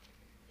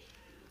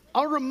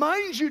I'll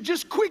remind you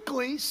just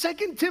quickly,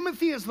 2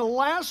 Timothy is the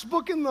last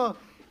book in the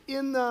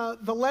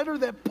letter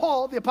that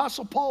Paul, the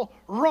Apostle Paul,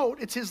 wrote.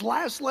 It's his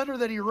last letter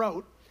that he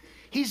wrote.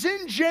 He's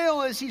in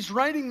jail as he's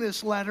writing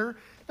this letter.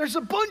 There's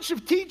a bunch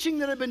of teaching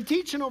that I've been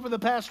teaching over the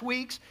past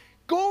weeks.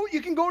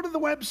 You can go to the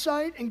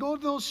website and go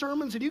to those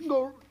sermons, and you can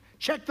go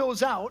check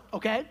those out,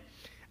 okay?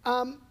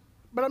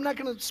 But I'm not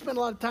going to spend a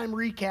lot of time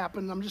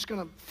recapping. I'm just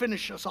going to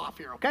finish us off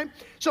here, okay?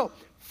 So,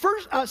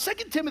 2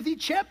 Timothy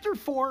chapter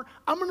 4,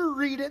 I'm going to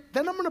read it,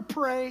 then I'm going to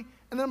pray,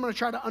 and then I'm going to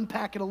try to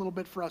unpack it a little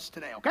bit for us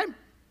today, okay?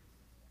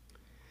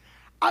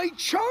 I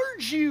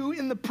charge you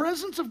in the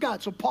presence of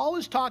God. So Paul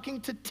is talking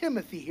to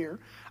Timothy here.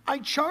 I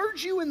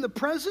charge you in the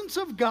presence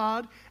of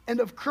God and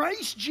of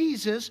Christ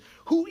Jesus,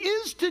 who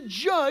is to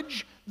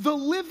judge the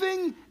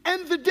living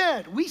and the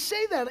dead. We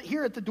say that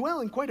here at the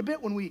dwelling quite a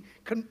bit when we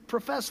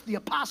profess the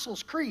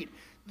Apostles' Creed.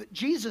 That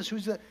Jesus,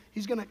 he's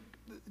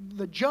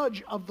the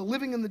judge of the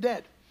living and the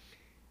dead.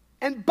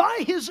 And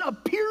by his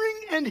appearing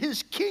and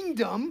his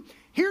kingdom,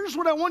 here's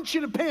what I want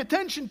you to pay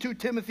attention to,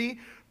 Timothy.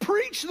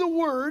 Preach the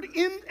word,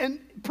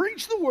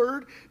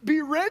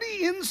 be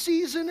ready in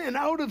season and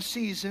out of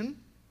season.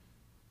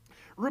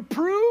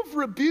 Reprove,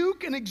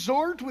 rebuke, and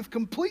exhort with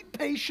complete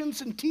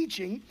patience and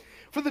teaching.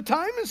 For the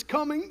time is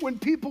coming when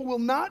people will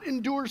not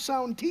endure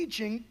sound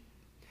teaching,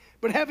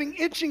 but having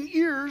itching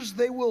ears,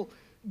 they will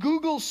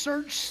Google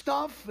search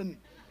stuff and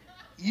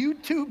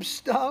YouTube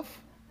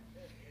stuff.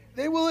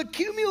 They will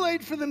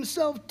accumulate for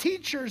themselves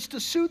teachers to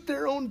suit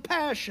their own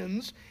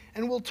passions,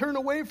 and will turn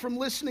away from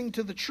listening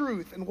to the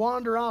truth and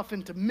wander off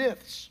into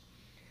myths.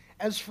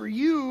 As for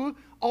you,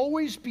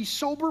 always be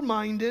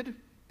sober-minded,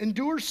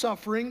 endure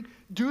suffering,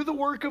 do the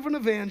work of an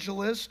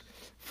evangelist,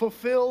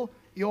 fulfill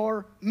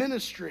your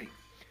ministry.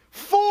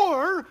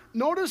 For,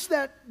 notice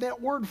that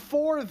word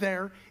for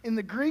there, in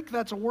the Greek,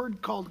 that's a word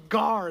called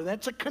gar.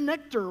 That's a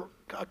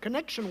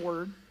connection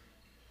word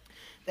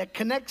that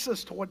connects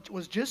us to what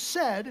was just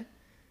said,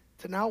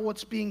 to now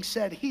what's being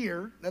said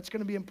here. That's going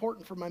to be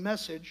important for my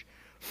message.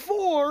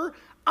 For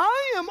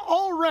I am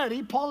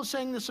already, Paul is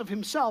saying this of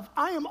himself,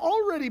 I am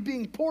already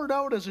being poured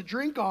out as a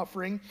drink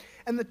offering,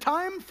 and the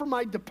time for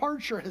my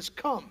departure has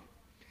come.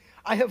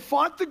 I have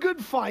fought the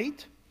good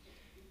fight.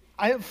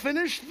 I have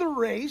finished the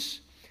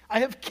race.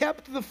 I have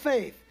kept the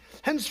faith.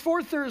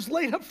 Henceforth there is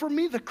laid up for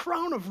me the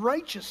crown of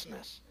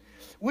righteousness,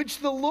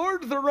 which the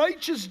Lord, the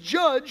righteous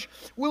judge,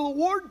 will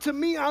award to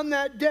me on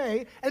that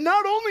day, and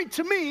not only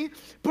to me,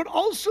 but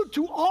also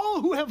to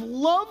all who have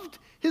loved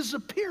his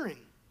appearing.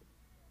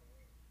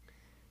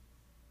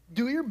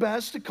 Do your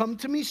best to come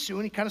to me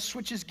soon. He kind of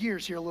switches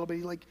gears here a little bit.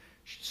 He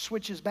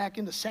switches back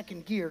into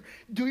second gear.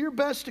 Do your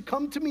best to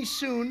come to me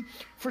soon,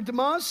 for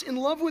Demas, in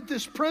love with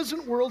this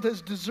present world,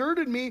 has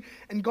deserted me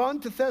and gone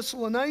to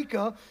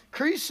Thessalonica.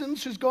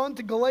 Crescens, who's gone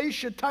to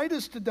Galatia.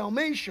 Titus to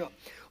Dalmatia.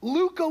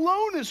 Luke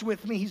alone is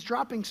with me. He's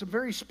dropping some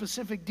very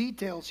specific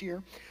details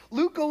here.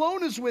 Luke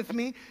alone is with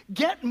me.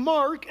 Get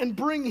Mark and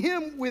bring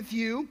him with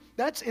you.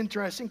 That's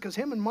interesting because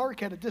him and Mark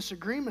had a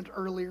disagreement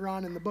earlier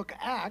on in the book of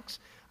Acts.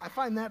 I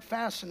find that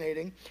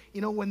fascinating. You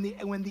know, when the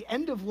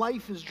end of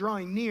life is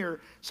drawing near,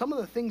 some of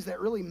the things that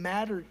really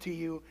mattered to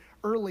you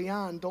early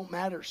on don't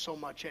matter so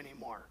much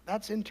anymore.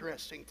 That's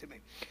interesting to me.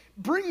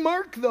 Bring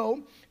Mark,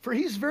 though, for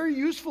he's very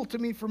useful to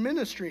me for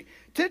ministry.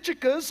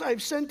 Tychicus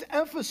I've sent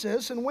to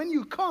Ephesus, and when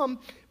you come,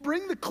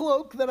 bring the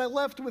cloak that I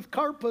left with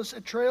Carpus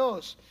at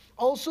Troas.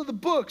 Also the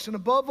books, and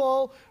above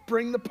all,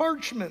 bring the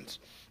parchments.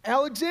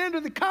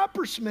 Alexander the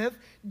coppersmith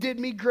did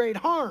me great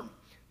harm.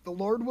 The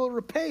Lord will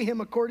repay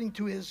him according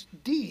to his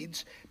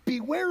deeds.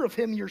 Beware of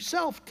him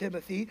yourself,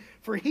 Timothy,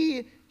 for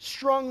he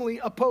strongly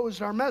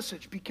opposed our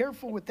message. Be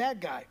careful with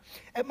that guy.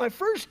 At my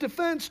first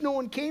defense, no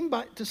one came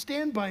to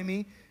stand by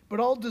me,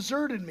 but all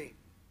deserted me.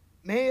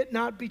 May it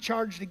not be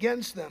charged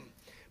against them.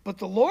 But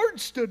the Lord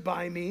stood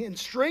by me and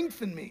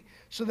strengthened me,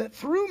 so that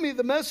through me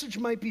the message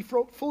might be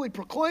fully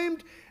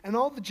proclaimed, and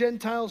all the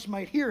Gentiles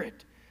might hear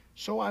it.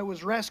 So I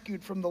was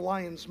rescued from the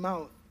lion's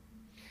mouth.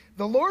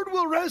 The Lord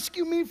will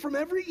rescue me from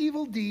every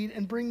evil deed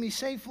and bring me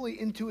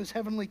safely into his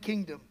heavenly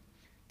kingdom.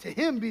 To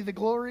him be the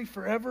glory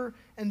forever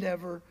and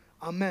ever.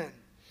 Amen.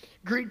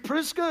 Greet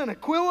Prisca and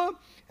Aquila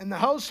and the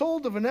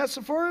household of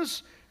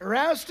Onesiphorus.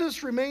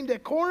 Erastus remained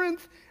at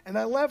Corinth, and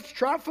I left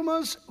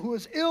Trophimus, who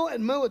was ill,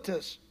 at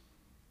Miletus.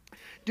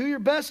 Do your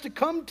best to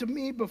come to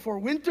me before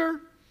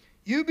winter.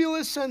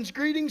 Eubulus sends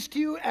greetings to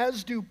you,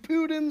 as do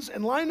Pudens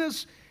and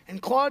Linus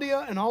and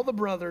Claudia and all the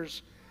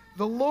brothers.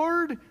 The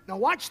Lord, now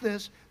watch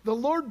this, the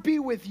Lord be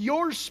with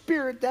your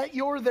spirit. That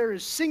your there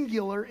is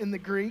singular in the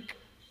Greek.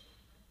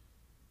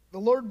 The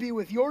Lord be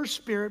with your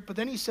spirit, but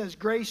then he says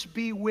grace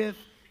be with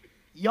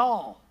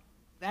y'all.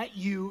 That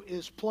you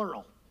is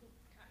plural.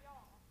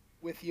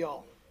 With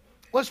y'all.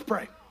 Let's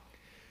pray.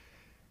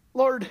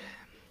 Lord,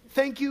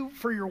 thank you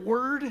for your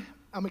word.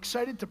 I'm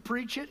excited to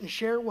preach it and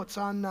share what's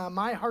on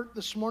my heart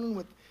this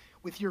morning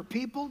with your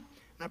people.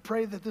 And I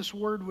pray that this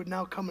word would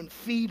now come and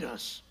feed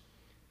us.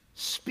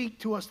 Speak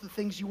to us the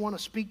things you want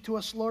to speak to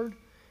us, Lord.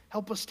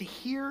 Help us to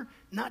hear,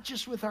 not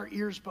just with our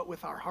ears, but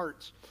with our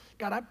hearts.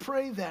 God, I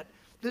pray that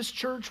this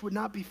church would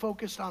not be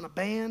focused on a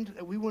band,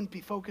 that we wouldn't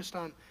be focused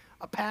on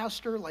a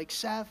pastor like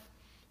Seth,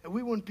 that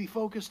we wouldn't be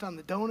focused on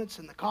the donuts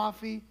and the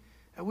coffee,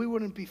 that we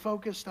wouldn't be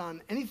focused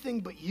on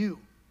anything but you.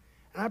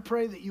 And I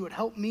pray that you would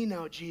help me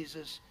now,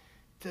 Jesus,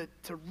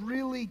 to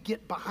really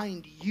get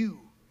behind you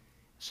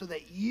so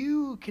that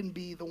you can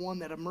be the one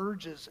that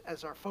emerges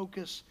as our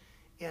focus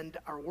and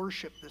our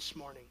worship this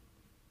morning.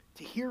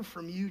 To hear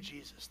from you,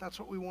 Jesus. That's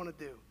what we want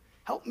to do.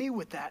 Help me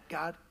with that,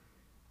 God.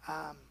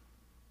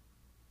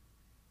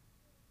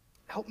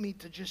 Help me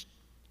to just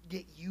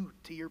get you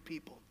to your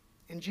people.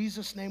 In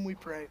Jesus' name we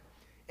pray.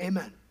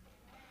 Amen.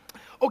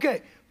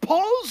 Okay,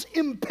 Paul's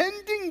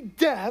impending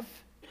death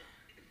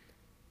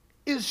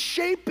is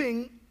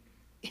shaping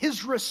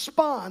his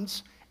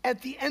response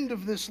at the end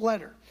of this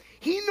letter.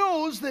 He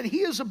knows that he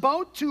is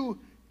about to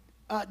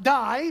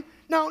die.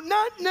 Now,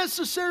 not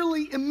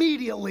necessarily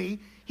immediately.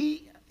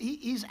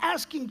 He's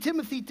asking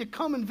Timothy to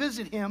come and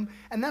visit him,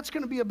 and that's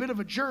going to be a bit of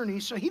a journey.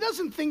 So he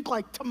doesn't think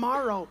like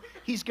tomorrow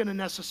he's going to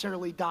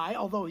necessarily die,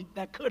 although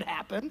that could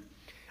happen.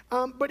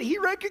 But he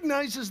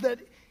recognizes that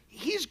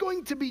he's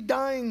going to be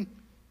dying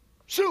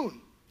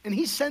soon, and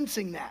he's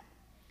sensing that.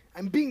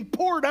 I'm being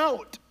poured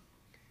out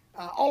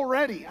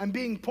already. I'm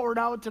being poured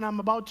out, and I'm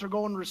about to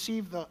go and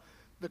receive the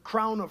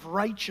crown of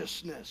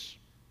righteousness.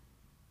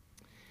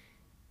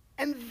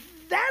 And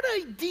that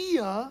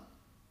idea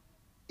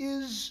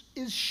is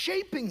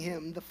shaping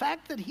him. The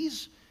fact that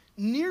he's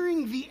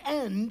nearing the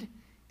end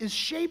is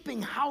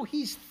shaping how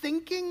he's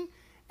thinking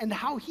and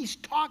how he's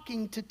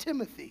talking to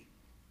Timothy.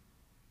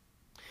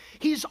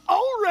 He's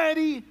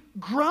already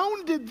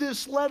grounded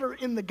this letter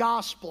in the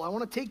gospel. I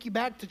want to take you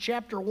back to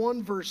chapter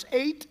 1, verse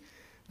 8.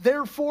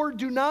 Therefore,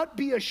 do not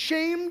be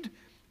ashamed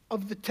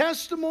of the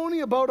testimony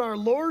about our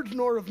Lord,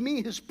 nor of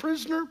me, his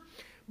prisoner,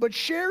 but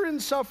share in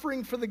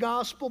suffering for the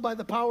gospel by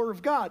the power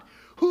of God,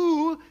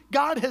 who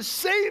God has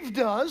saved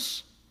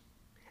us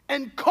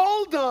and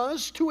called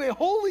us to a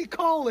holy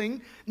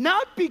calling,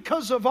 not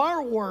because of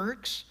our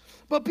works,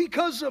 but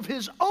because of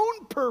his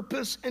own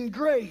purpose and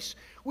grace,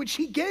 which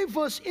he gave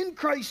us in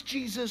Christ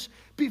Jesus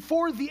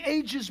before the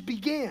ages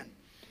began.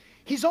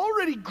 He's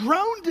already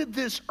grounded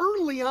this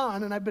early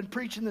on, and I've been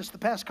preaching this the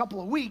past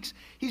couple of weeks.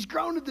 He's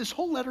grounded this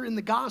whole letter in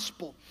the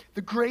gospel,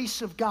 the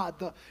grace of God,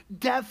 the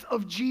death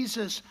of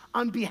Jesus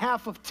on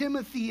behalf of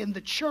Timothy and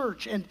the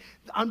church and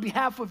on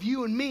behalf of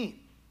you and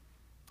me.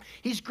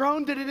 He's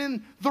grounded it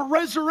in the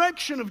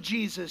resurrection of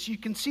Jesus. You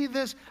can see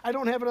this, I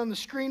don't have it on the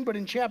screen, but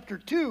in chapter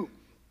 2.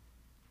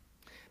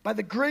 By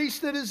the grace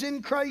that is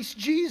in Christ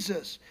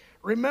Jesus.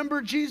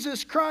 Remember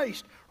Jesus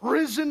Christ,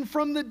 risen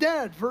from the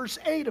dead, verse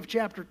 8 of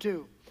chapter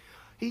 2.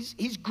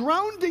 He's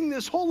grounding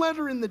this whole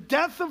letter in the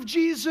death of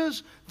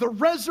Jesus, the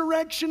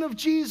resurrection of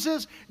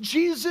Jesus.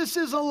 Jesus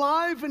is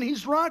alive and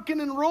he's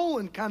rocking and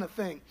rolling kind of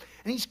thing.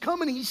 And he's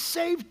come and he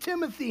saved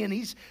Timothy and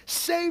he's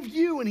saved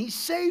you and he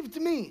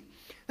saved me.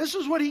 This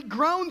is what he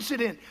grounds it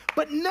in.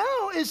 But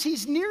now as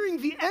he's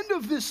nearing the end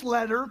of this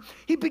letter,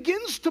 he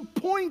begins to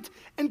point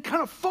and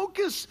kind of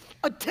focus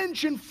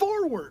attention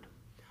forward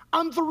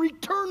on the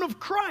return of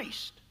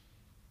Christ.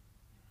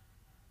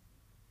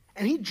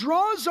 And he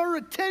draws our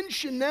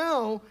attention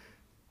now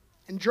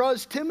and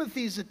draws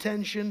Timothy's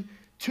attention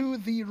to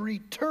the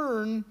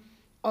return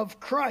of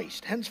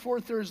Christ.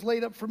 Henceforth there is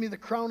laid up for me the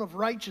crown of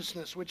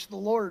righteousness, which the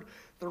Lord,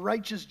 the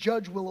righteous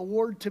judge, will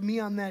award to me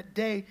on that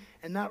day,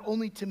 and not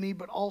only to me,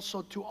 but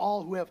also to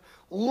all who have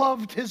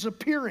loved his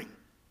appearing.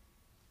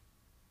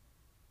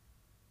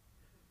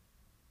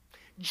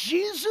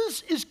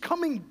 Jesus is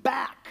coming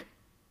back.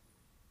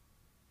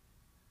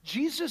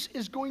 Jesus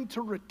is going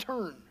to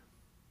return.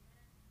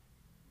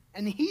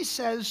 And he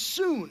says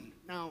soon.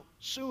 Now,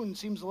 soon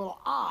seems a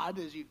little odd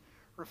as you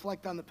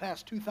reflect on the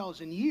past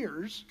 2,000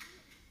 years.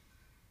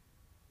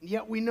 And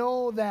yet we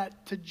know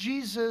that to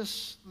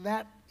Jesus,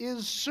 that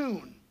is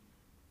soon.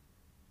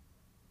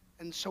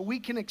 And so we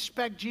can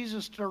expect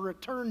Jesus to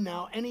return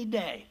now any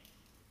day.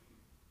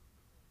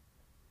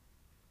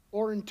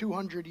 Or in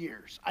 200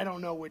 years. I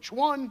don't know which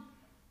one,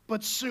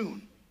 but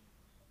soon.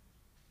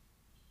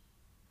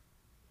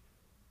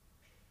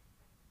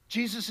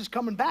 Jesus is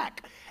coming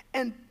back.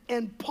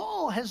 And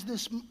Paul has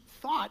this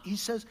thought. He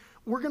says,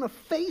 we're going to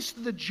face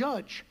the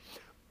judge.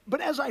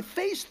 But as I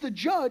face the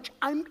judge,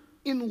 I'm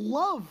in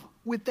love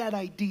with that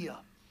idea.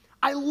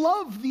 I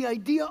love the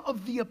idea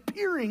of the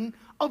appearing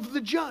of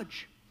the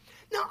judge.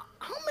 Now,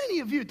 how many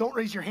of you, don't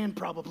raise your hand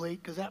probably,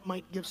 because that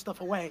might give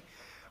stuff away.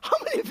 How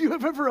many of you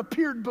have ever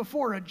appeared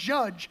before a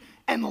judge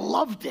and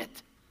loved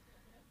it?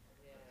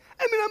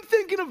 I mean, I'm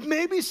thinking of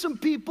maybe some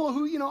people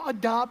who,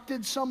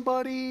 adopted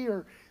somebody,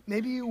 or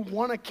maybe you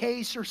won a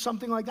case or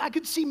something like that. I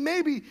could see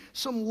maybe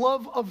some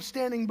love of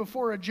standing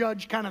before a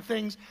judge kind of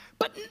things.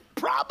 But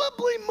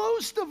probably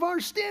most of our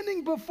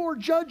standing before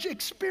judge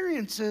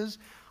experiences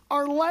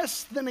are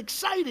less than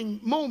exciting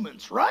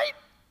moments, right?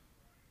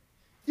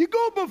 You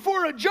go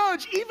before a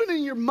judge, even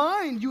in your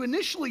mind, you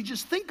initially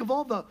just think of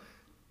all the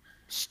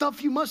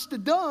stuff you must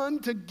have done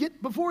to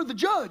get before the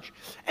judge.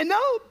 And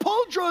now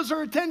Paul draws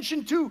our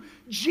attention to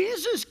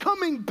Jesus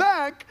coming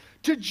back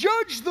to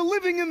judge the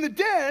living and the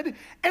dead,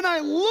 and I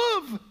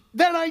love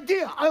that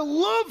idea. I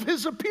love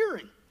his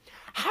appearing.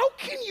 How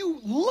can you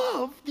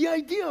love the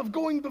idea of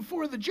going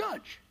before the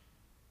judge?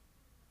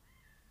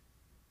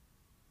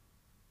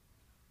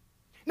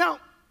 Now,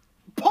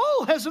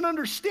 Paul has an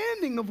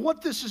understanding of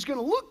what this is going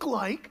to look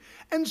like,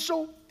 and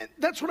so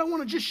that's what I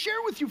want to just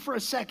share with you for a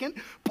second.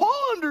 Paul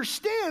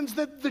understands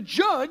that the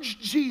judge,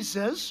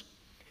 Jesus,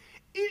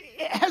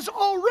 has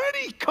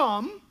already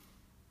come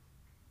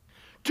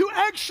to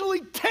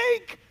actually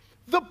take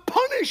the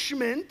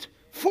punishment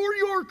for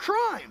your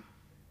crime.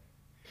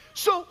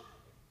 So,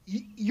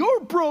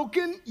 you're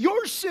broken,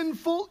 you're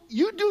sinful,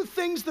 you do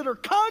things that are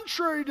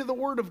contrary to the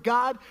Word of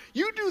God,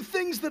 you do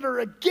things that are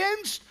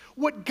against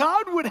what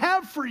God would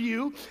have for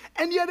you,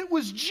 and yet it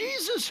was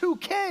Jesus who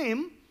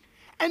came,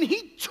 and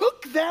he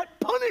took that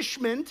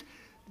punishment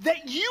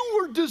that you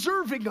were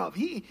deserving of.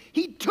 He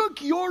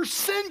took your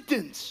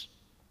sentence.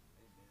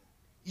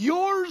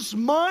 Yours,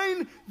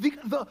 mine,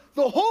 the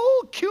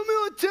whole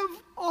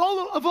cumulative,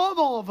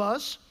 all of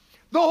us,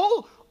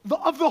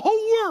 of the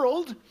whole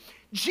world.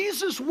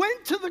 Jesus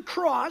went to the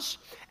cross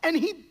and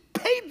he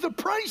paid the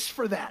price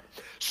for that.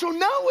 So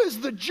now as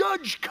the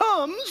judge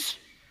comes,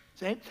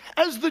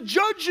 as the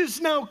judge is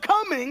now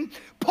coming,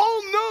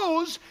 Paul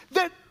knows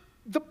that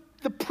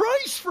the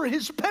price for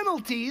his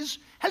penalties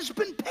has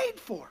been paid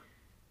for.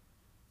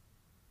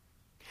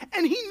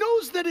 And he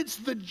knows that it's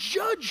the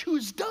judge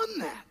who's done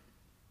that.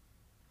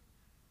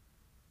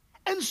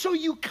 And so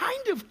you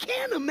kind of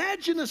can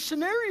imagine a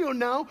scenario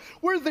now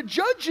where the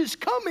judge is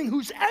coming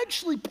who's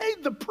actually paid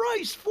the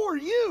price for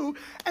you,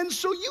 and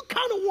so you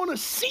kind of want to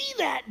see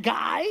that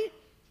guy.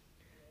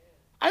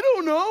 I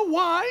don't know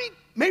why.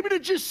 Maybe to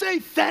just say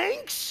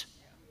thanks.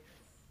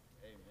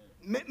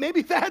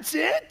 Maybe that's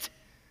it.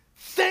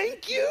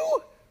 Thank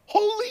you?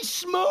 Holy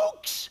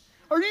smokes.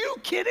 Are you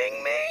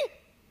kidding me?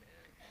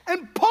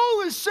 And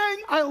Paul is saying,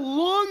 I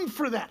long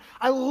for that.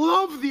 I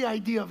love the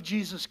idea of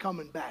Jesus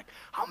coming back.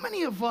 How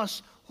many of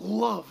us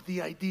love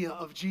the idea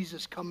of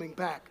Jesus coming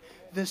back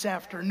this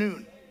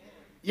afternoon?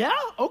 Yeah?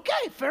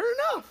 Okay, fair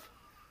enough.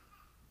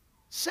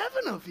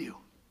 7 of you.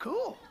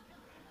 Cool.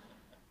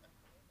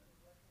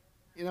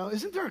 You know,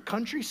 isn't there a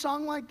country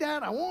song like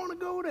that? I want to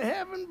go to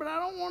heaven, but I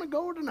don't want to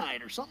go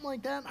tonight, or something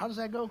like that. How does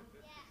that go?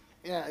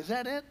 Yeah, is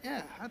that it?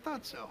 Yeah, I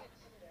thought so.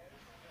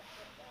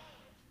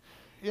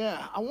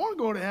 Yeah, I want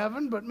to go to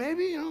heaven, but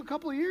maybe, a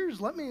couple of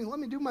years, let me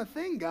do my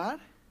thing,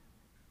 God.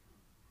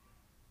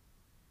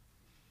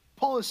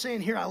 Paul is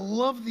saying here, I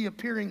love the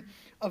appearing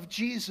of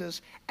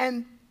Jesus,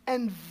 and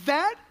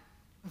that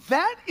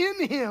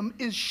in him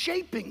is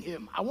shaping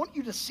him. I want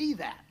you to see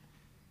that.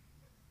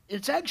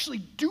 It's actually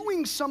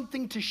doing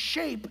something to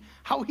shape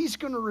how he's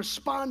going to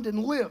respond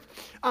and live.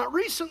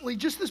 Recently,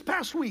 just this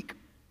past week,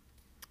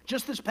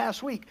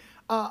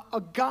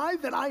 a guy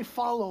that I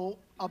follow,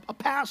 a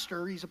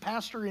pastor, he's a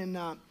pastor in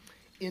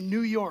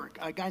New York,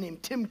 a guy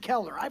named Tim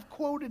Keller. I've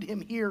quoted him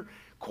here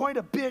quite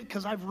a bit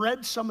because I've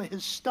read some of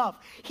his stuff.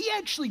 He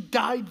actually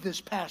died this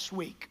past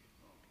week.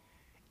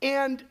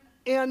 And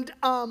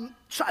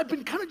so I've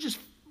been kind of just,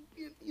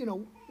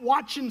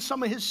 watching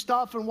some of his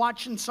stuff and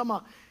watching some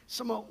of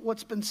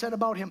what's been said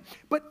about him.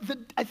 But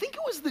I think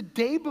it was the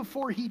day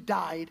before he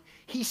died,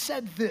 he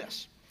said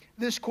this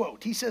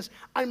quote. He says,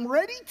 I'm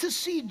ready to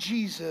see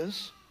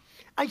Jesus.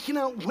 I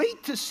cannot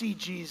wait to see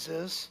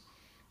Jesus.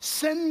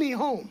 Send me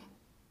home.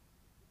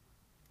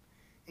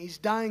 He's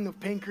dying of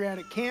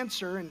pancreatic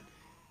cancer,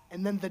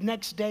 and then the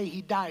next day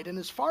he died. And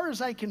as far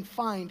as I can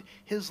find,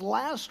 his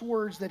last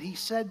words that he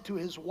said to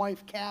his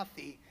wife,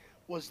 Kathy,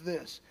 was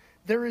this: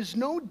 there is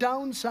no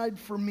downside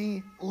for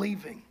me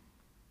leaving,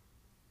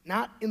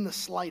 not in the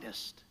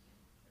slightest.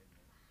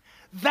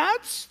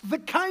 That's the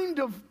kind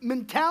of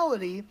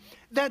mentality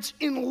that's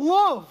in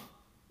love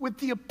with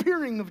the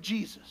appearing of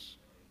Jesus.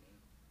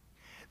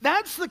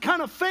 That's the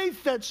kind of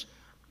faith that's,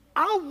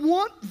 I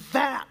want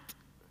that.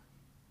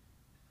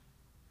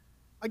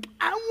 Like,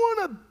 I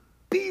want to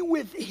be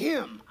with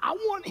him. I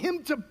want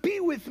him to be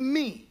with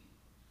me.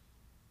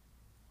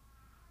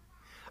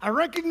 I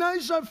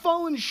recognize I've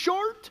fallen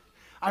short.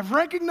 I've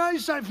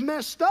recognized I've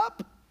messed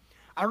up.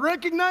 I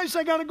recognize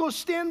I got to go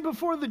stand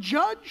before the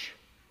judge.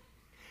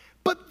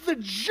 But the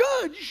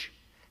judge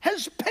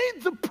has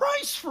paid the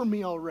price for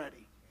me already.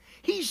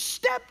 He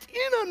stepped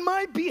in on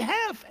my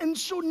behalf, and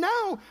so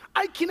now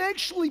I can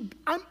actually,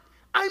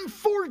 I'm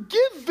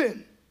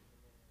forgiven.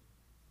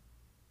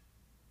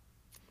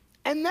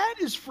 And that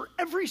is for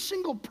every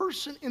single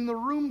person in the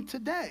room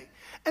today.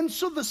 And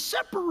so the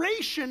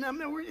separation,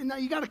 now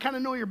you got to kind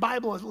of know your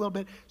Bible a little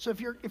bit. So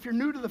if you're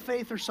new to the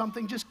faith or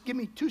something, just give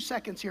me 2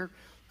 seconds here.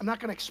 I'm not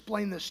going to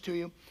explain this to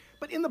you.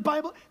 But in the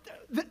Bible,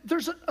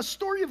 there's a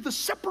story of the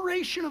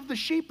separation of the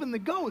sheep and the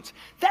goats.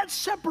 That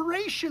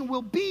separation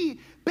will be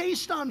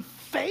based on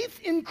faith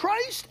in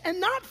Christ and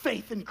not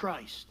faith in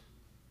Christ.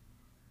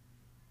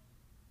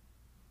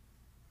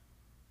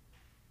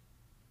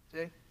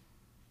 See?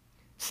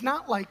 It's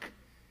not like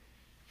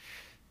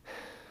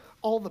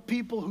all the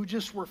people who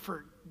just were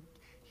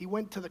he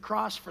went to the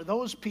cross for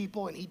those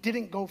people and he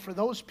didn't go for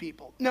those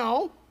people.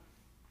 No.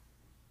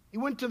 He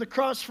went to the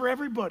cross for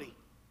everybody.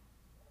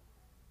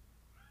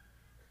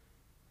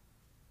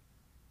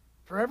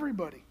 For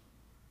everybody.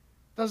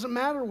 Doesn't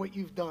matter what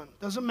you've done.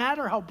 Doesn't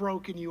matter how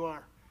broken you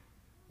are.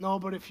 No,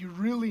 but if you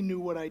really knew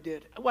what I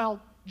did. Well,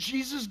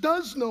 Jesus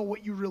does know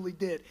what you really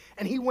did.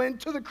 And he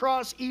went to the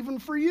cross even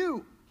for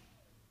you.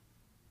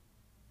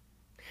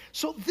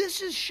 So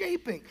this is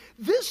shaping.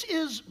 This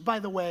is, by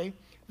the way,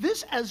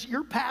 this as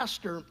your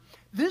pastor,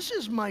 this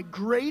is my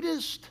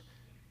greatest,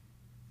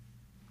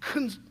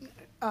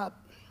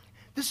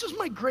 this is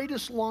my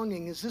greatest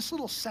longing, is this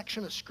little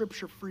section of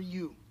scripture for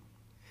you.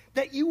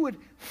 That you would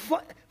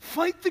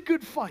fight the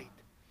good fight.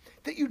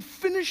 That you'd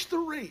finish the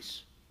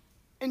race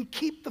and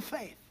keep the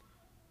faith.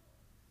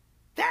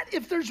 That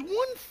if there's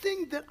one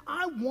thing that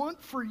I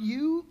want for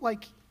you,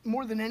 like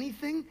more than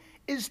anything,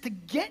 is to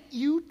get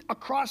you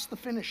across the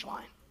finish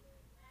line.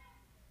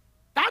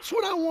 That's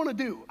what I want to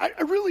do. I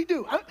really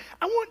do.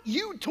 I want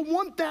you to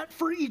want that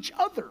for each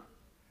other.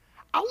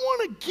 I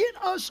want to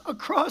get us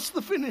across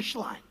the finish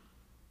line.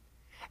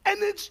 And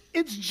it's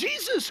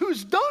Jesus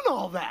who's done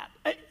all that.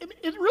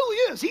 It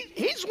really is.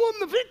 He's won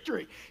the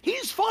victory.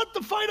 He's fought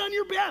the fight on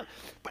your behalf.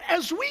 But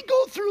as we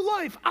go through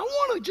life, I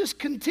want to just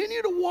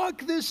continue to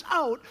walk this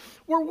out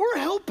where we're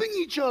helping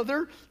each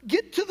other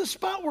get to the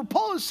spot where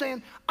Paul is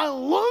saying, I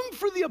long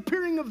for the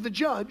appearing of the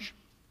judge.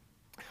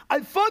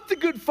 I fought the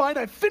good fight.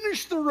 I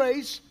finished the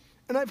race.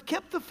 And I've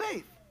kept the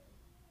faith.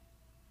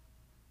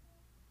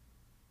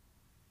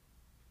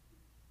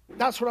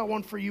 That's what I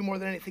want for you more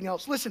than anything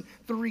else. Listen,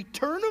 the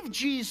return of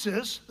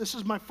Jesus, this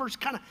is my first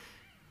kind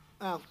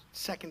of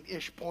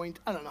second-ish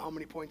point. I don't know how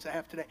many points I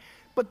have today.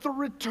 But the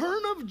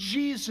return of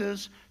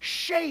Jesus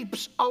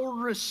shapes our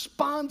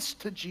response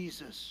to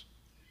Jesus.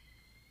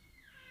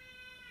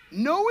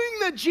 Knowing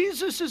that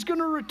Jesus is going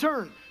to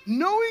return,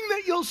 knowing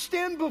that you'll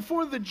stand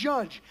before the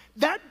judge,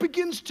 that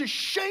begins to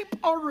shape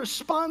our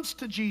response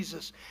to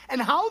Jesus. And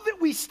how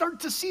that we start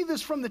to see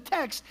this from the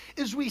text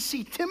is we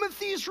see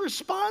Timothy's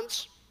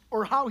response,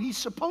 or how he's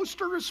supposed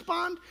to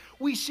respond.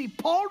 We see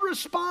Paul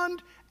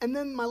respond, and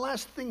then my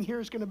last thing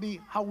here is going to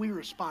be how we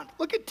respond.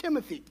 Look at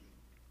Timothy.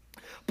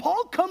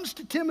 Paul comes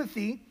to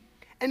Timothy,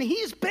 and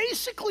he's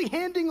basically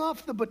handing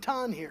off the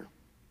baton here.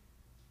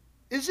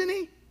 Isn't he?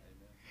 Amen.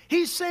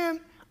 He's saying,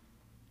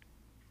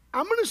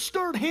 I'm going to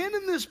start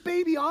handing this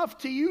baby off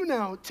to you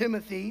now,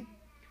 Timothy,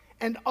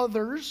 and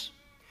others,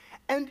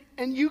 and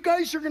you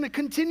guys are going to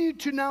continue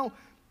to now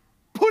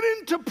put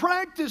into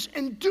practice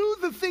and do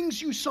the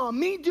things you saw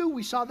me do.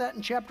 We saw that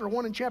in chapter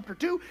 1 and chapter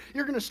 2.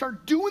 You're going to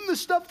start doing the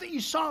stuff that you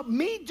saw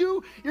me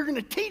do. You're going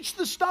to teach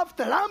the stuff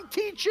that I'm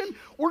teaching.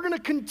 We're going to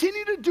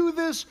continue to do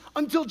this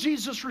until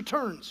Jesus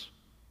returns.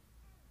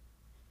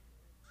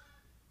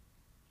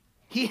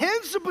 He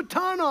hands the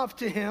baton off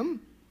to him,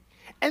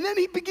 and then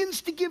he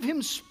begins to give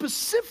him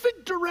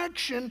specific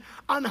direction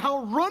on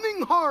how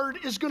running hard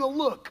is going to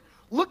look.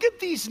 Look at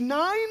these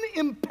 9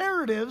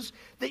 imperatives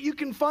that you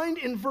can find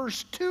in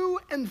verse 2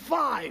 and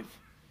 5.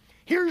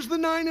 Here's the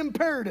 9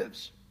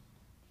 imperatives.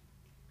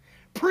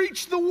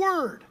 Preach the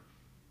word.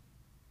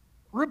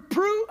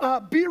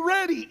 Be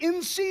ready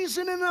in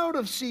season and out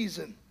of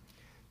season.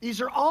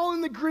 These are all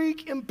in the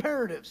Greek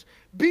imperatives.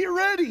 Be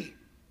ready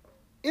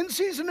in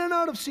season and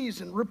out of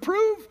season.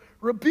 Reprove,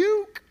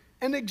 rebuke,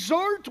 and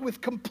exhort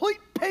with complete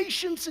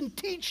patience and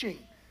teaching.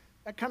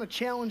 That kind of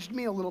challenged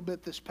me a little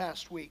bit this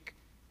past week.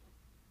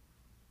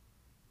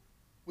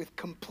 With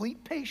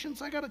complete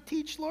patience, I got to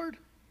teach, Lord.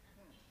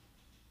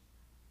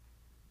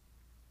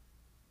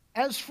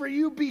 As for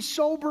you, be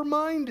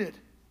sober-minded,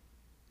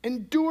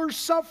 endure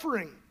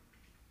suffering,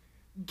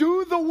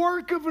 do the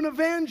work of an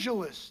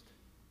evangelist,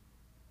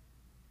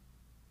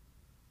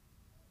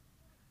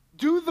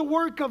 do the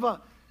work of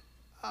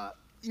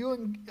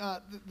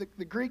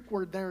the Greek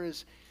word there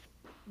is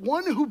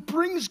one who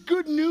brings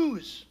good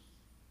news.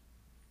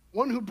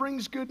 One who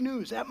brings good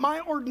news. At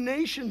my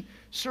ordination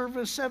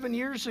service 7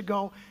 years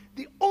ago,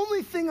 the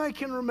only thing I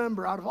can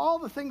remember out of all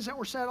the things that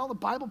were said, all the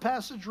Bible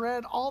passage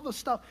read, all the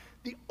stuff,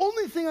 the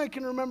only thing I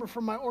can remember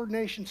from my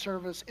ordination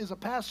service is a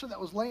pastor that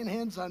was laying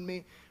hands on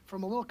me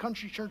from a little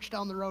country church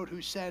down the road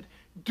who said,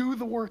 do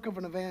the work of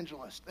an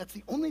evangelist. That's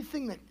the only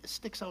thing that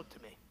sticks out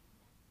to me.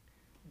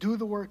 Do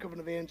the work of an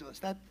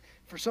evangelist. That,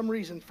 for some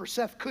reason, for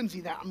Seth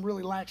Kunze, that I'm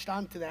really latched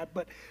onto that.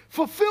 But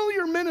fulfill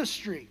your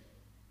ministry.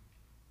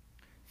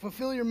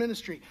 Fulfill your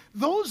ministry.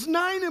 Those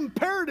 9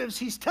 imperatives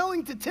he's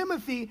telling to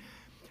Timothy,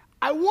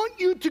 I want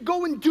you to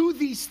go and do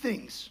these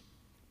things.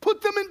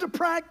 Put them into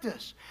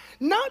practice.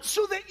 Not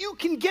so that you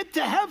can get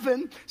to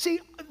heaven. See,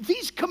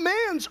 these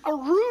commands are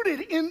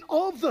rooted in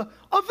all of the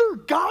other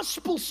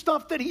gospel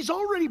stuff that he's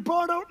already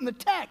brought out in the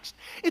text.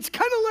 It's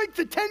kind of like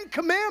the 10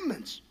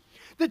 Commandments.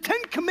 The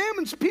 10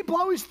 Commandments, people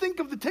always think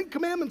of the 10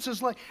 Commandments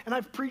as like, and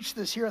I've preached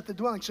this here at the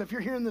dwelling, so if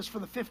you're hearing this for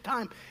the 5th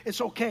time,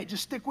 it's okay,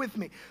 just stick with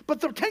me.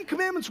 But the 10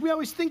 Commandments we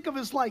always think of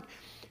as like,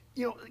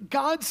 you know,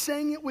 God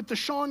saying it with the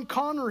Sean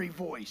Connery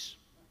voice.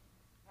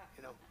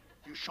 You know,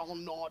 you shall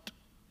not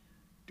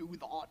do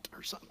that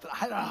or something.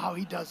 I don't know how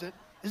he does it.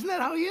 Isn't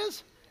that how he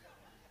is?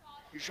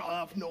 You shall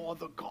have no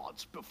other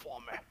gods before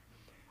me.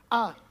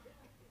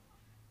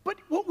 But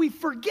what we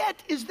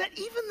forget is that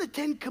even the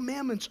 10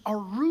 Commandments are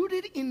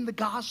rooted in the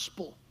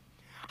gospel.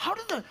 How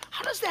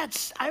does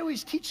that, I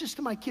always teach this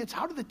to my kids,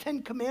 how do the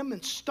 10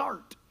 Commandments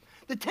start?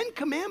 The 10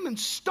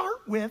 Commandments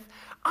start with,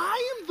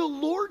 I am the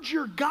Lord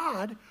your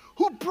God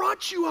who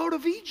brought you out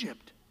of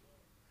Egypt.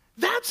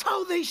 That's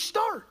how they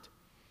start.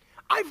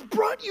 I've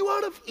brought you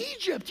out of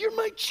Egypt. You're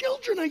my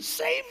children. I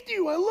saved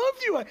you. I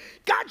loved you. I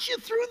got you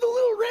through the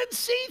little Red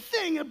Sea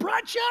thing. I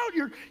brought you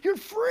out. You're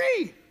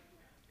free.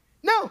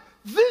 Now,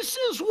 this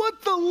is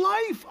what the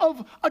life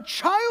of a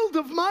child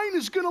of mine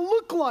is going to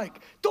look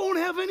like. Don't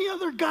have any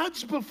other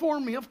gods before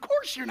me. Of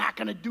course you're not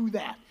going to do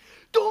that.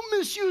 Don't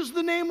misuse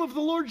the name of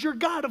the Lord your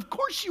God. Of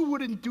course you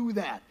wouldn't do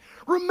that.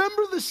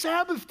 Remember the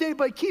Sabbath day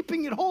by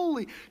keeping it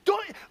holy.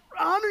 Don't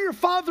honor your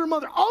father and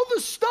mother. All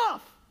this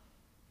stuff.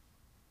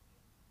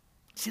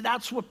 See,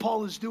 that's what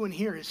Paul is doing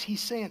here, is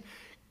he's saying,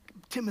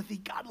 Timothy,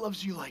 God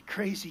loves you like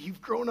crazy.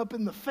 You've grown up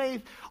in the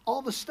faith.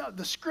 All the stuff,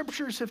 the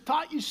scriptures have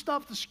taught you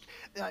stuff.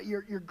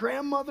 Your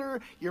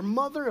grandmother, your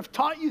mother have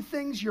taught you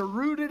things. You're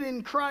rooted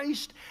in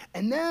Christ.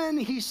 And then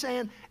he's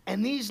saying,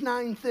 and these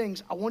 9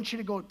 things, I want you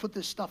to go put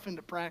this stuff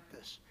into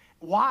practice.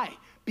 Why?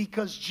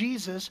 Because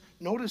Jesus,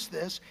 notice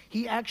this,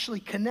 he actually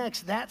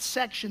connects that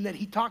section that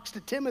he talks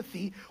to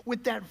Timothy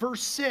with that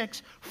verse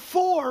 6,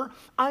 for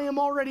I am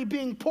already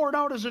being poured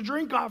out as a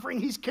drink offering.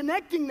 He's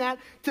connecting that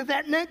to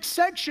that next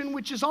section,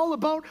 which is all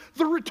about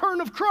the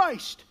return of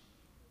Christ.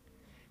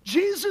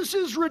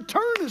 Jesus'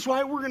 return is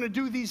why we're going to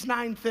do these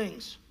 9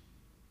 things.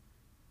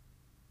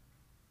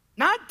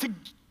 Not to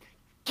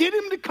get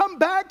him to come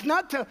back,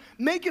 not to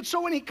make it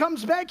so when he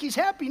comes back he's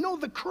happy. No,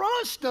 the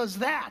cross does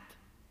that.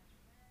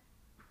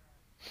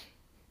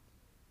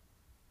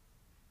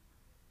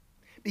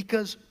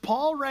 Because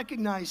Paul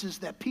recognizes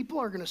that people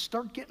are going to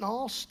start getting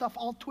all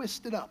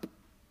twisted up.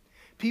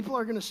 People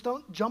are going to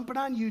start jumping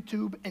on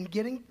YouTube and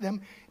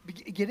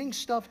getting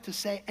stuff to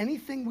say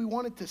anything we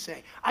want it to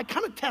say. I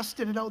kind of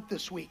tested it out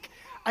this week.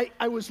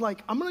 I was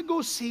like, I'm going to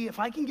go see if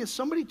I can get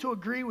somebody to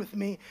agree with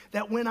me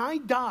that when I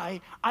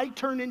die, I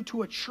turn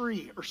into a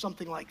tree or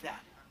something like that.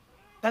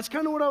 That's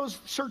kind of what I was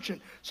searching.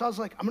 So I was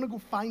like, I'm going to go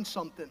find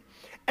something.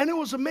 And I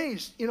was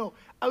amazed.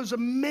 I was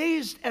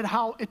amazed at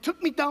how it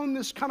took me down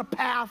this kind of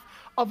path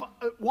of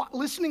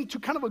listening to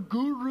kind of a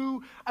guru,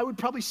 I would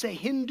probably say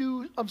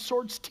Hindu of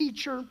sorts,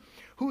 teacher,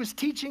 who is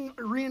teaching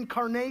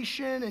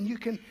reincarnation. And you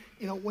can,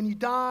 when you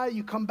die,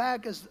 you come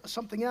back as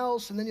something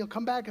else, and then you'll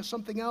come back as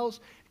something else,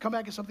 come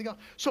back as something else.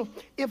 So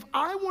if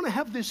I want to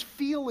have this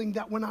feeling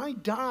that when I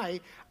die,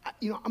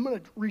 I'm going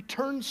to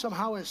return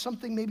somehow as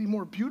something maybe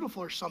more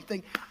beautiful or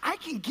something, I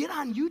can get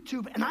on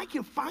YouTube and I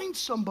can find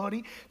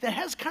somebody that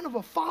has kind of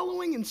a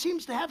following and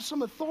seems to have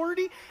some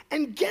authority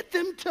and get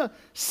them to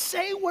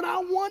say what I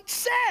want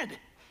said.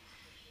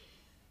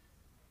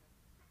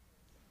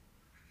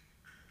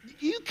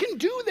 You can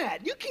do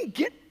that. You can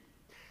get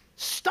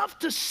stuff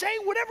to say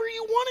whatever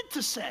you want it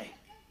to say.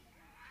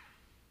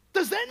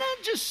 Does that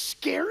not just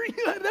scare you?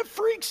 That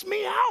freaks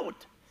me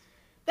out.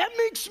 That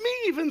makes me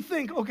even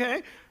think,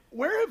 okay,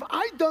 where have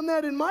I done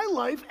that in my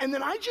life? And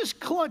then I just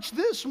clutch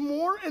this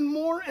more and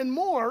more and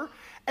more.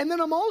 And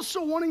then I'm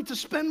also wanting to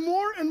spend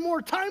more and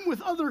more time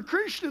with other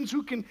Christians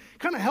who can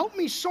kind of help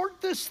me sort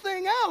this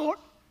thing out.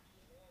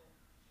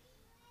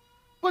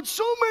 But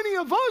so many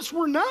of us,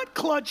 we're not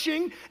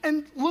clutching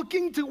and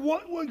looking to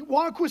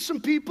walk with some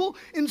people.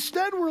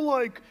 Instead, we're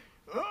like,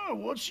 oh,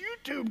 what's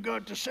YouTube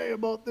got to say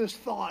about this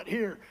thought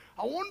here?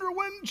 I wonder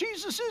when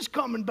Jesus is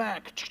coming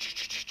back.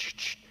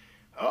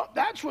 Oh,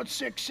 that's what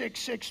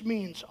 666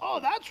 means.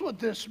 Oh, that's what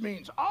this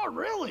means. Oh,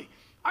 really?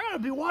 I got to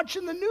be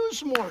watching the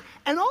news more.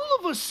 And all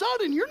of a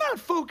sudden, you're not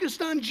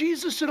focused on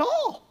Jesus at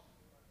all.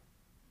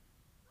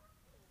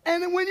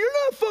 And when you're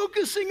not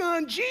focusing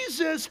on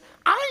Jesus,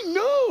 I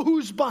know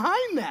who's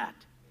behind that.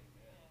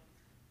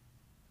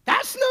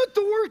 That's not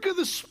the work of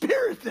the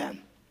Spirit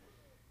then.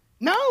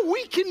 Now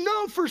we can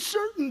know for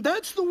certain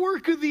that's the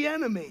work of the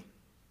enemy.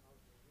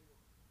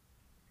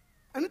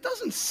 And it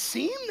doesn't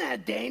seem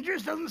that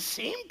dangerous, doesn't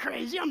seem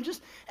crazy. I'm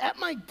just at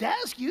my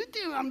desk,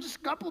 I'm just a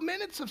couple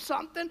minutes of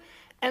something,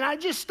 and I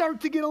just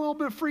start to get a little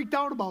bit freaked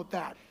out about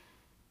that.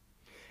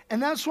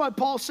 And that's why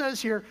Paul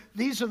says here,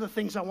 these are the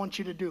things I want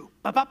you to do.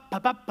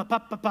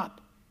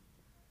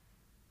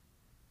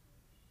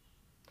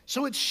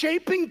 So it's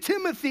shaping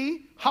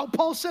Timothy, how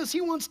Paul says he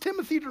wants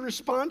Timothy to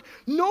respond.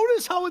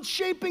 Notice how it's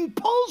shaping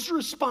Paul's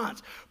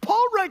response.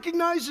 Paul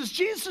recognizes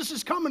Jesus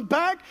is coming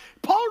back.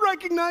 Paul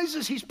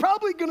recognizes he's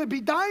probably going to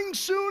be dying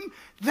soon.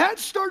 That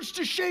starts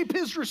to shape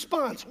his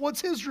response.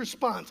 What's his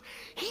response?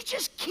 He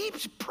just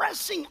keeps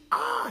pressing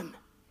on.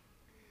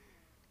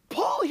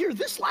 Paul here,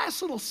 this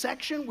last little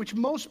section, which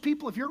most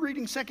people, if you're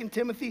reading 2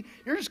 Timothy,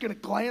 you're just going to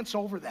glance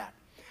over that.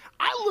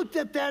 I looked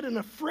at that in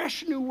a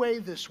fresh new way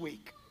this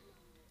week.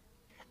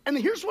 And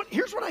here's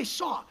what I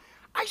saw.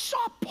 I saw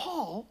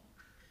Paul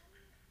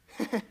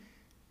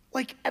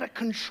like at a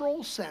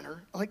control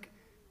center, like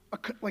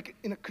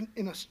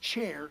in a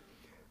chair,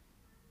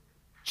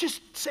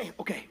 Just saying,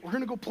 okay, we're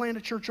going to go plant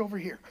a church over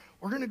here.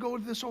 We're going to go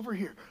to this over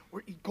here.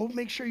 Go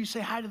make sure you say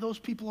hi to those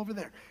people over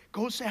there.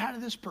 Go say hi to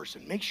this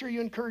person. Make sure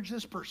you encourage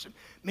this person.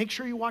 Make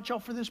sure you watch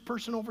out for this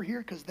person over here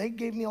because they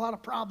gave me a lot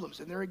of problems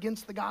and they're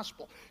against the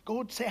gospel.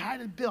 Go say hi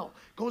to Bill.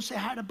 Go say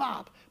hi to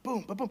Bob.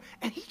 Boom, boom, boom.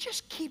 And he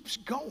just keeps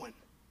going.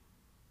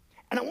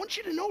 And I want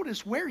you to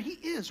notice where he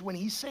is when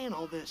he's saying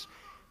all this.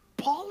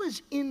 Paul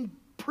is in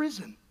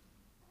prison.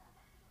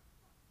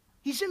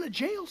 He's in a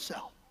jail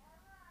cell.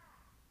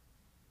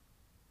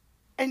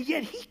 And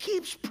yet he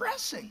keeps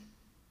pressing.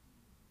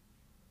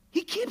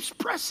 He keeps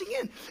pressing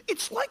in.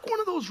 It's like one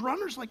of those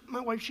runners, like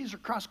my wife, she's a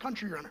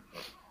cross-country runner.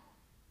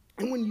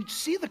 And when you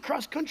see the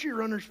cross-country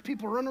runners,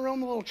 people run around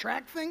the little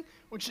track thing,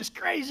 which is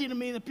crazy to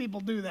me that people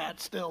do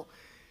that still.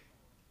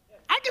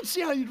 I can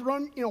see how you'd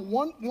run,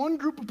 one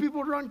group of people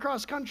would run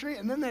cross-country,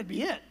 and then that'd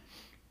be it.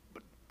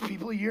 But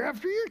people year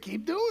after year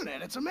keep doing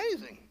it. It's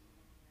amazing.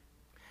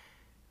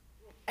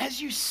 As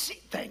you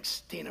see,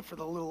 thanks, Tina, for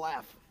the little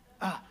laugh.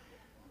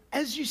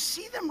 As you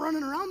see them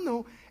running around,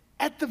 though,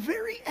 at the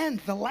very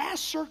end, the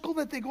last circle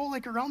that they go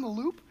like around the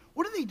loop,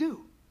 what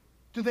do?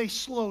 Do they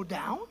slow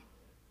down?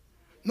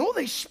 No,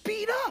 they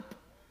speed up.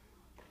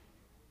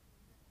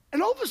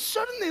 And all of a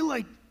sudden, they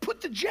like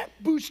put the jet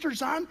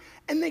boosters on,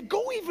 and they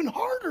go even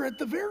harder at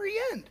the very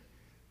end.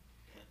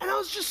 And I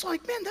was just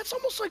like, man, that's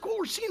almost like what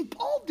we're seeing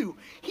Paul do.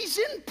 He's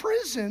in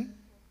prison.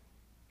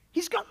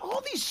 He's got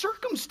all these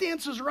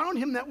circumstances around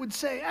him that would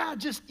say,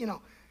 just,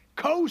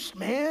 coast,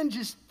 man,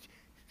 just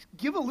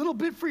give a little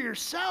bit for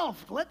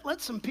yourself.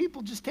 Let some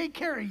people just take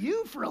care of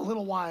you for a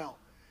little while.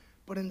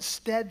 But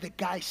instead, the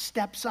guy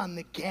steps on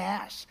the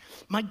gas.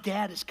 My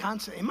dad is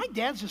constant, and my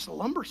dad's just a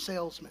lumber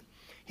salesman.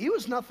 He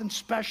was nothing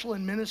special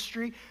in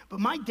ministry, but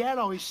my dad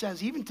always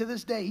says, even to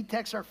this day, he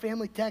texts our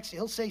family text,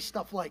 he'll say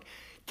stuff like,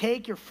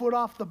 take your foot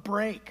off the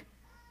brake.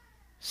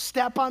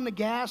 Step on the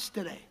gas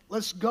today.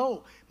 Let's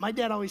go. My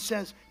dad always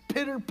says,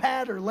 pitter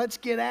patter, let's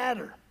get at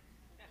her.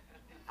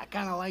 I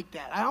kind of like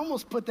that. I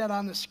almost put that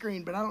on the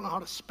screen, but I don't know how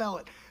to spell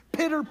it.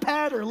 Pitter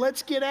patter,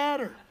 let's get at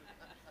her.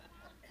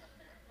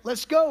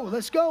 Let's go,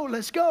 let's go,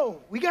 let's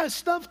go. We got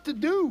stuff to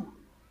do.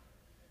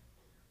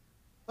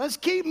 Let's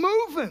keep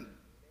moving.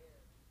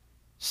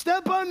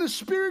 Step on the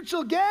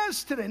spiritual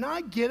gas today. Now,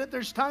 I get it.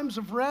 There's times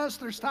of rest.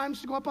 There's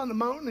times to go up on the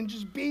mountain and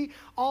just be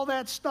all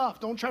that stuff.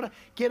 Don't try to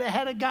get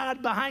ahead of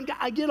God, behind God.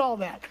 I get all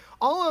that.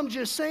 All I'm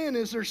just saying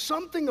is there's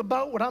something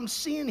about what I'm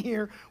seeing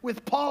here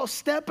with Paul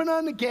stepping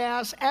on the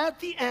gas at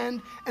the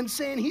end and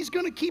saying he's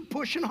going to keep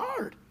pushing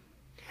hard.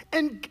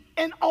 And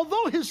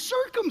although his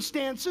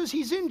circumstances,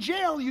 he's in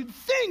jail, you'd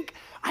think,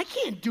 I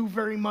can't do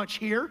very much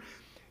here.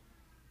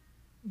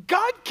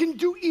 God can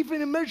do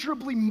even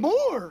immeasurably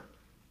more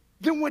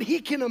than what he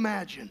can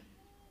imagine.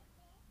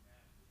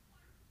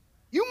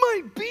 You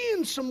might be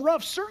in some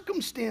rough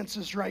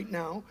circumstances right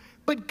now,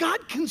 but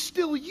God can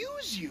still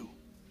use you.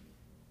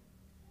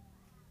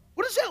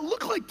 What does that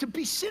look like to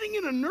be sitting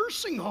in a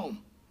nursing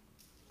home?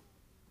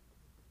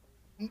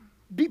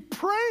 Be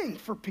praying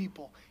for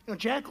people.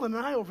 Jacqueline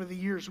and I, over the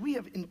years, we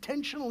have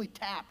intentionally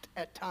tapped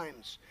at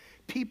times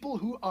people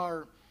who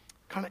are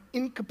kind of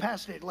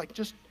incapacitated, like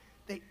just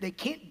they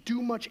can't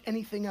do much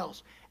anything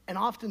else. And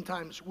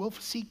oftentimes, we'll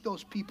seek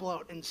those people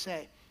out and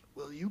say,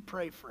 will you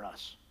pray for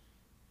us?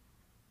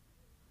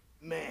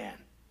 Man,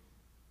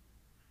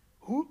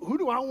 who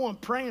do I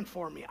want praying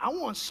for me? I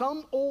want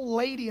some old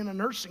lady in a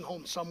nursing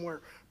home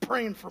somewhere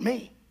praying for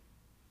me.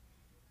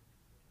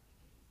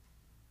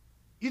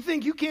 You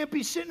think you can't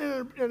be sitting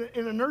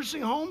in a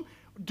nursing home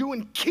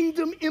doing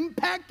kingdom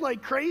impact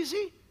like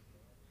crazy?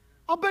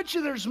 I'll bet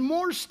you there's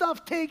more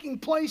stuff taking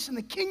place in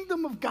the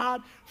kingdom of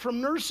God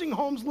from nursing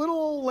homes, little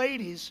old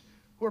ladies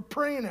who are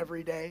praying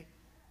every day,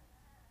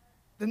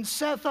 than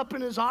Seth up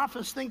in his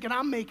office thinking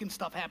I'm making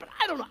stuff happen.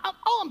 I don't know.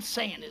 All I'm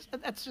saying is,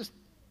 that's just,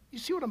 you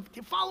see what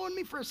you following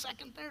me for a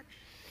second there?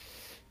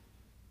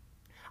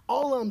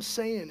 All I'm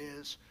saying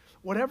is,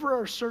 whatever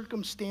our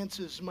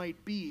circumstances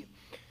might be,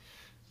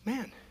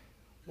 man,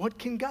 what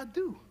can God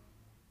do?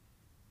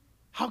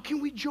 How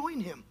can we join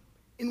him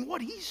in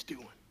what he's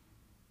doing?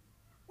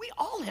 We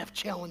all have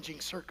challenging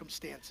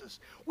circumstances.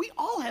 We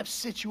all have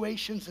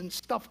situations and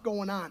stuff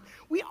going on.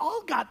 We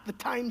all got the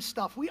time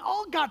stuff. We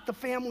all got the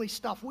family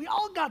stuff. We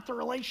all got the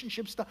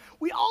relationship stuff.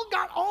 We all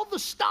got all the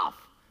stuff.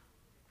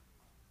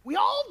 We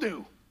all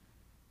do.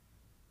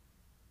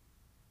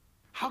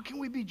 How can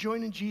we be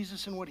joining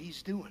Jesus in what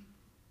he's doing?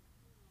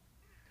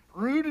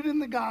 Rooted in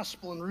the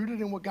gospel and rooted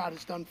in what God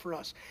has done for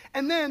us.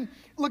 And then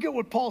look at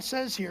what Paul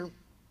says here.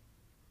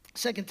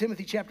 2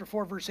 Timothy chapter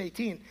 4, verse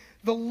 18.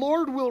 The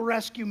Lord will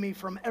rescue me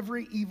from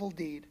every evil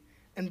deed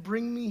and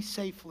bring me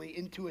safely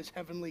into his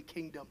heavenly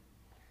kingdom.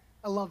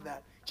 I love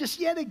that. Just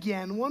yet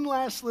again, one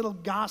last little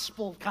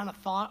gospel kind of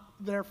thought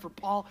there for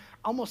Paul,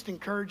 almost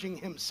encouraging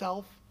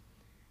himself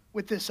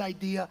with this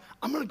idea,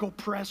 I'm going to go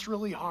press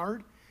really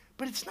hard.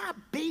 But it's not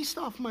based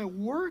off my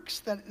works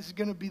that is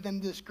going to be then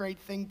this great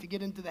thing to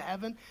get into the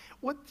heaven.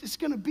 What it's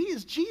going to be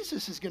is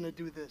Jesus is going to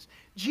do this.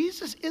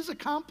 Jesus is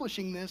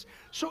accomplishing this,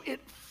 so it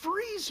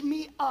frees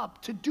me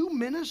up to do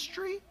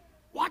ministry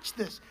Watch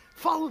this.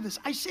 Follow this.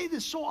 I say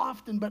this so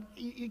often, but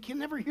you can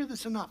never hear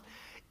this enough.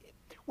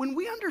 When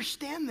we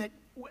understand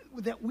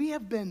that we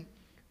have been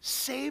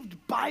saved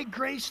by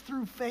grace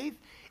through faith,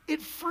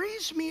 it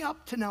frees me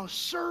up to now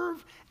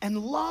serve and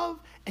love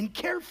and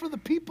care for the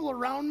people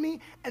around me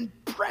and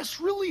press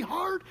really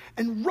hard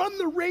and run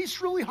the race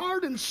really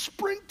hard and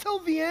sprint till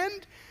the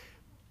end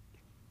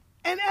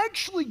and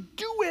actually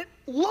do it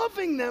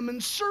loving them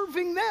and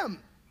serving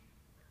them.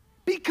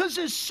 Because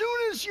as soon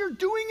as you're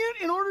doing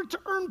it in order to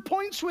earn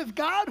points with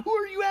God, who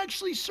are you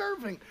actually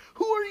serving?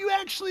 Who are you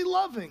actually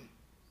loving?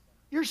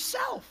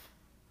 Yourself.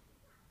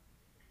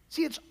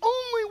 See, it's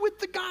only with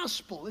the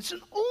gospel, it's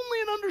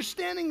only an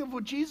understanding of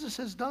what Jesus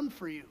has done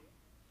for you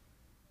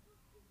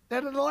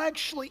that it'll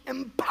actually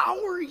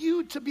empower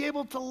you to be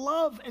able to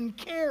love and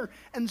care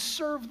and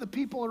serve the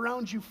people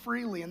around you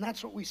freely. And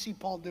that's what we see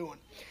Paul doing.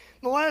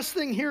 The last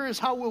thing here is,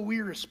 how will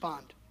we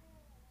respond?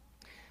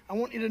 I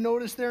want you to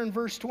notice there in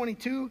verse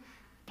 22,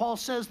 Paul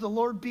says, the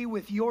Lord be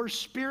with your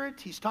spirit.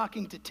 He's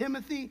talking to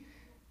Timothy.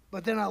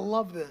 But then I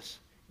love this.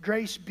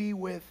 Grace be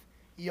with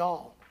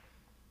y'all.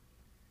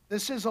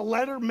 This is a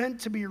letter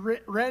meant to be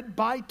read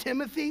by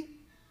Timothy.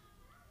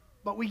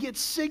 But we get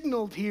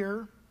signaled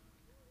here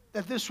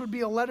that this would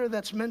be a letter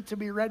that's meant to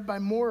be read by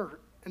more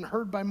and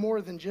heard by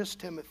more than just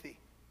Timothy.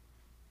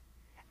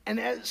 And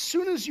as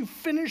soon as you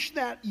finish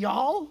that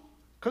y'all,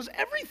 because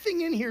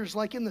everything in here is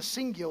like in the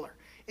singular.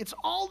 It's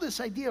all this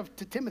idea of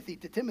to Timothy,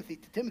 to Timothy,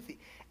 to Timothy.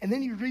 And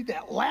then you read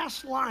that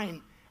last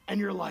line and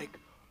you're like,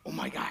 oh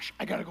my gosh,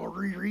 I got to go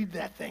reread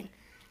that thing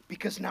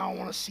because now I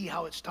want to see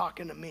how it's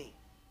talking to me.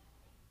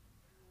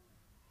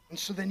 And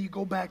so then you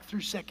go back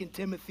through 2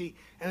 Timothy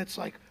and it's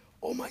like,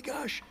 oh my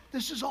gosh,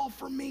 this is all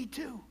for me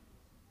too.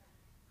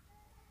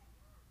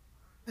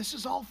 This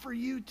is all for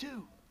you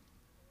too.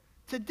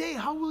 Today,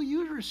 how will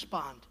you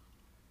respond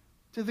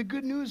to the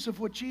good news of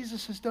what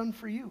Jesus has done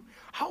for you?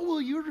 How will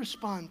you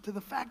respond to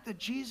the fact that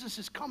Jesus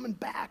is coming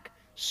back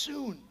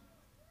soon?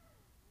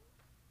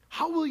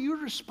 How will you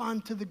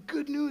respond to the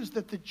good news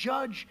that the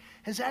judge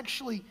has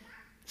actually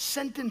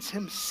sentenced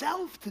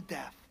himself to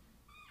death,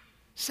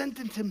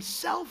 sentenced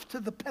himself to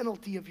the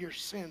penalty of your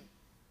sin,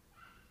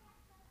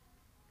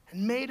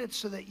 and made it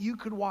so that you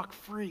could walk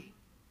free,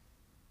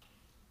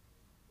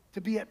 to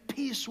be at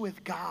peace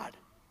with God,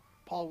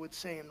 Paul would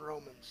say in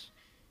Romans?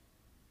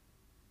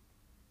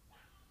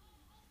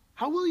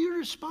 How will you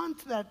respond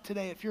to that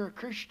today if you're a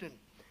Christian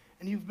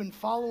and you've been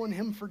following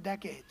him for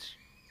decades?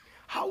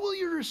 How will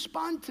you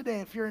respond today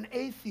if you're an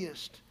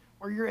atheist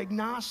or you're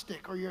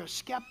agnostic or you're a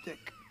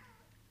skeptic?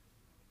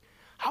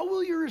 How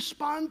will you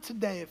respond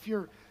today if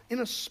you're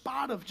in a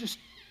spot of just,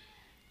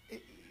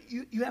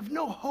 you have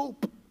no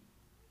hope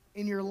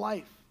in your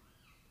life?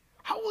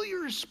 How will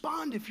you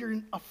respond if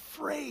you're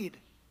afraid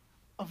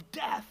of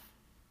death?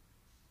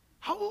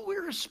 How will we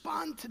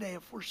respond today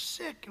if we're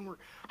sick?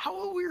 How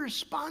will we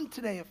respond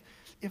today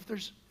if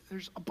there's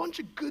a bunch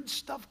of good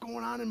stuff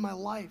going on in my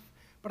life,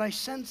 but I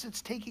sense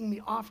it's taking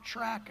me off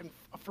track and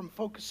from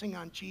focusing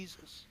on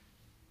Jesus?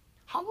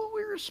 How will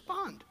we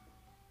respond?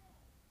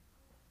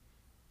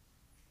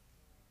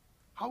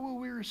 How will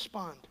we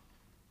respond?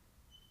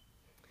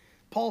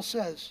 Paul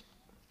says,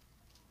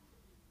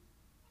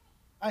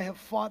 I have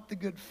fought the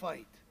good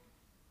fight.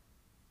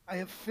 I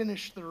have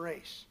finished the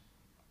race.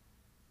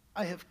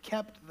 I have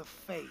kept the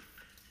faith.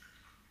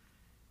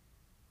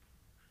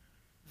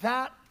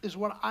 That is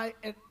what I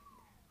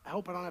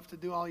hope I don't have to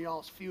do all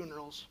y'all's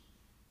funerals,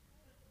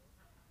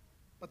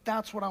 but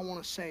that's what I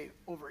want to say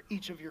over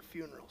each of your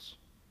funerals.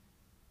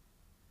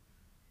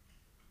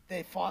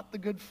 They fought the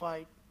good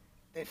fight.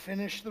 They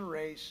finished the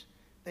race.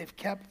 They've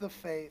kept the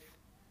faith.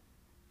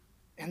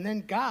 And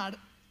then God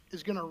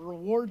is going to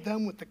reward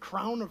them with the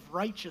crown of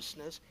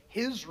righteousness,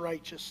 his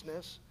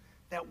righteousness,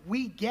 that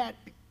we get,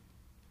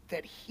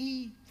 that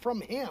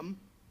from him,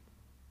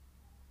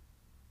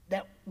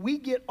 that we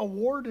get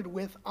awarded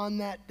with on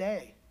that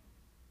day.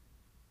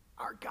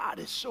 Our God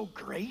is so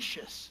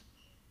gracious.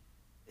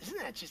 Isn't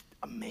that just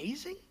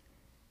amazing?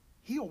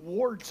 He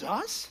awards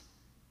us?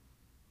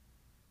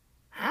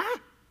 Huh?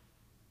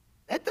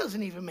 That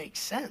doesn't even make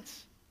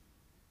sense.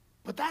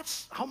 But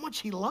that's how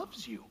much he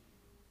loves you.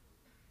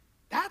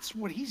 That's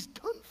what he's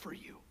done for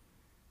you.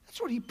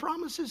 That's what he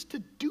promises to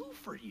do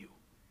for you.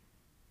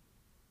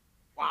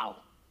 Wow.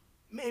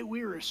 May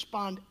we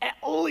respond at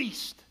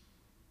least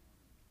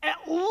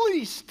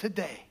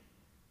today,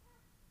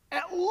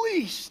 at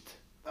least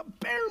the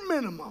bare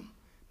minimum,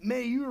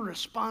 may you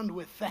respond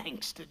with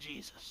thanks to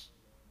Jesus.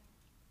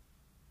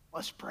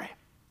 Let's pray.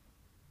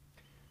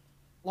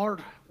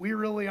 Lord, we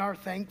really are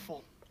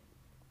thankful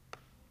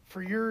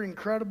for your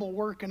incredible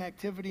work and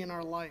activity in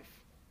our life.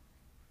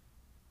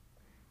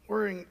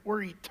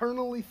 We're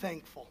eternally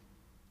thankful.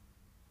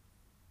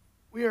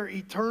 We are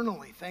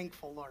eternally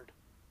thankful, Lord.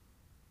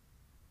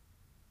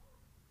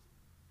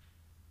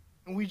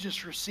 And we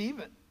just receive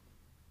it.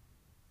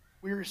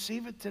 We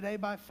receive it today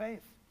by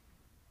faith.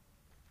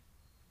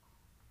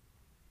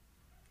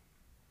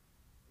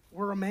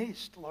 We're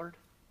amazed, Lord,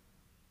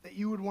 that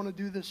you would want to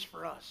do this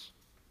for us.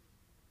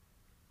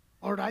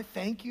 Lord, I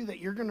thank you that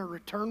you're going to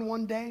return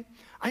one day.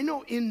 I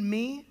know in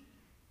me,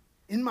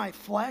 in my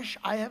flesh,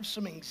 I have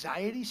some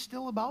anxiety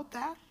still about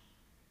that.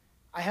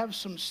 I have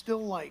some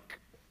still like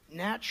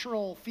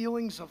natural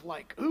feelings of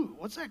like, ooh,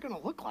 what's that going to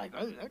look like?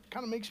 That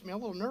kind of makes me a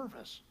little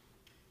nervous.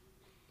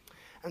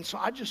 And so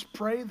I just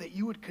pray that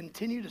you would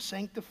continue to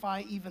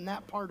sanctify even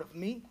that part of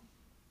me.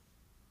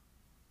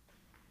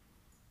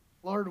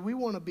 Lord, we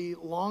want to be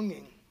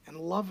longing and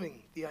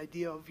loving the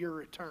idea of your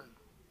return.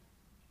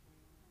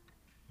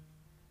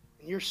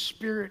 And your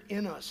Spirit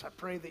in us, I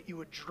pray that you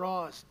would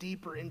draw us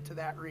deeper into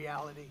that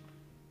reality.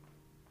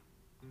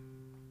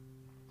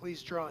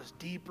 Please draw us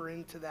deeper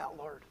into that,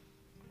 Lord.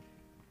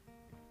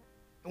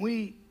 And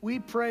we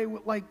pray,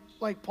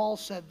 like Paul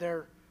said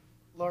there,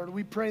 Lord,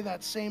 we pray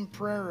that same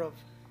prayer of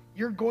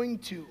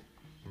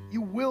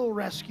you will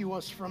rescue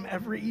us from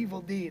every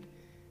evil deed,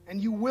 and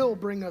you will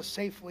bring us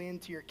safely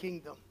into your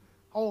kingdom.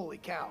 Holy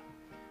cow.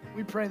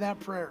 We pray that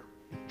prayer,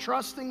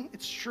 trusting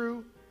it's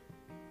true,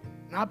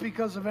 not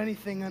because of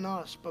anything in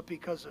us, but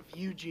because of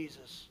you,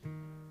 Jesus,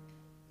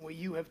 what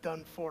you have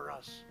done for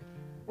us.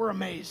 We're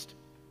amazed,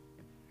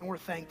 and we're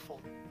thankful.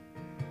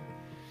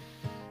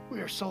 We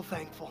are so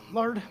thankful.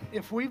 Lord,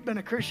 if we've been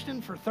a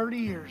Christian for 30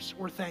 years,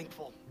 we're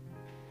thankful.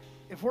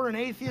 If we're an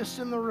atheist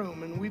in the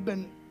room and we've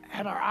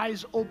had our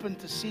eyes open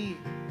to see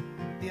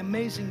the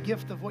amazing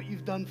gift of what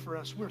you've done for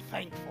us, we're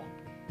thankful.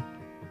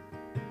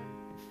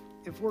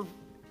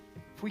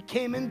 If we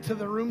came into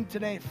the room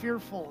today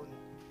fearful and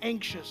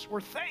anxious,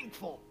 we're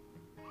thankful.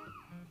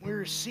 We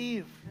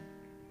receive.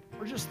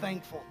 We're just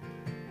thankful.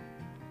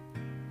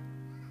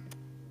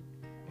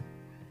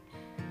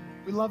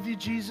 We love you,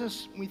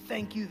 Jesus. We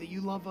thank you that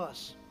you love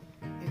us.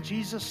 In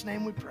Jesus'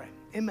 name we pray.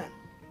 Amen.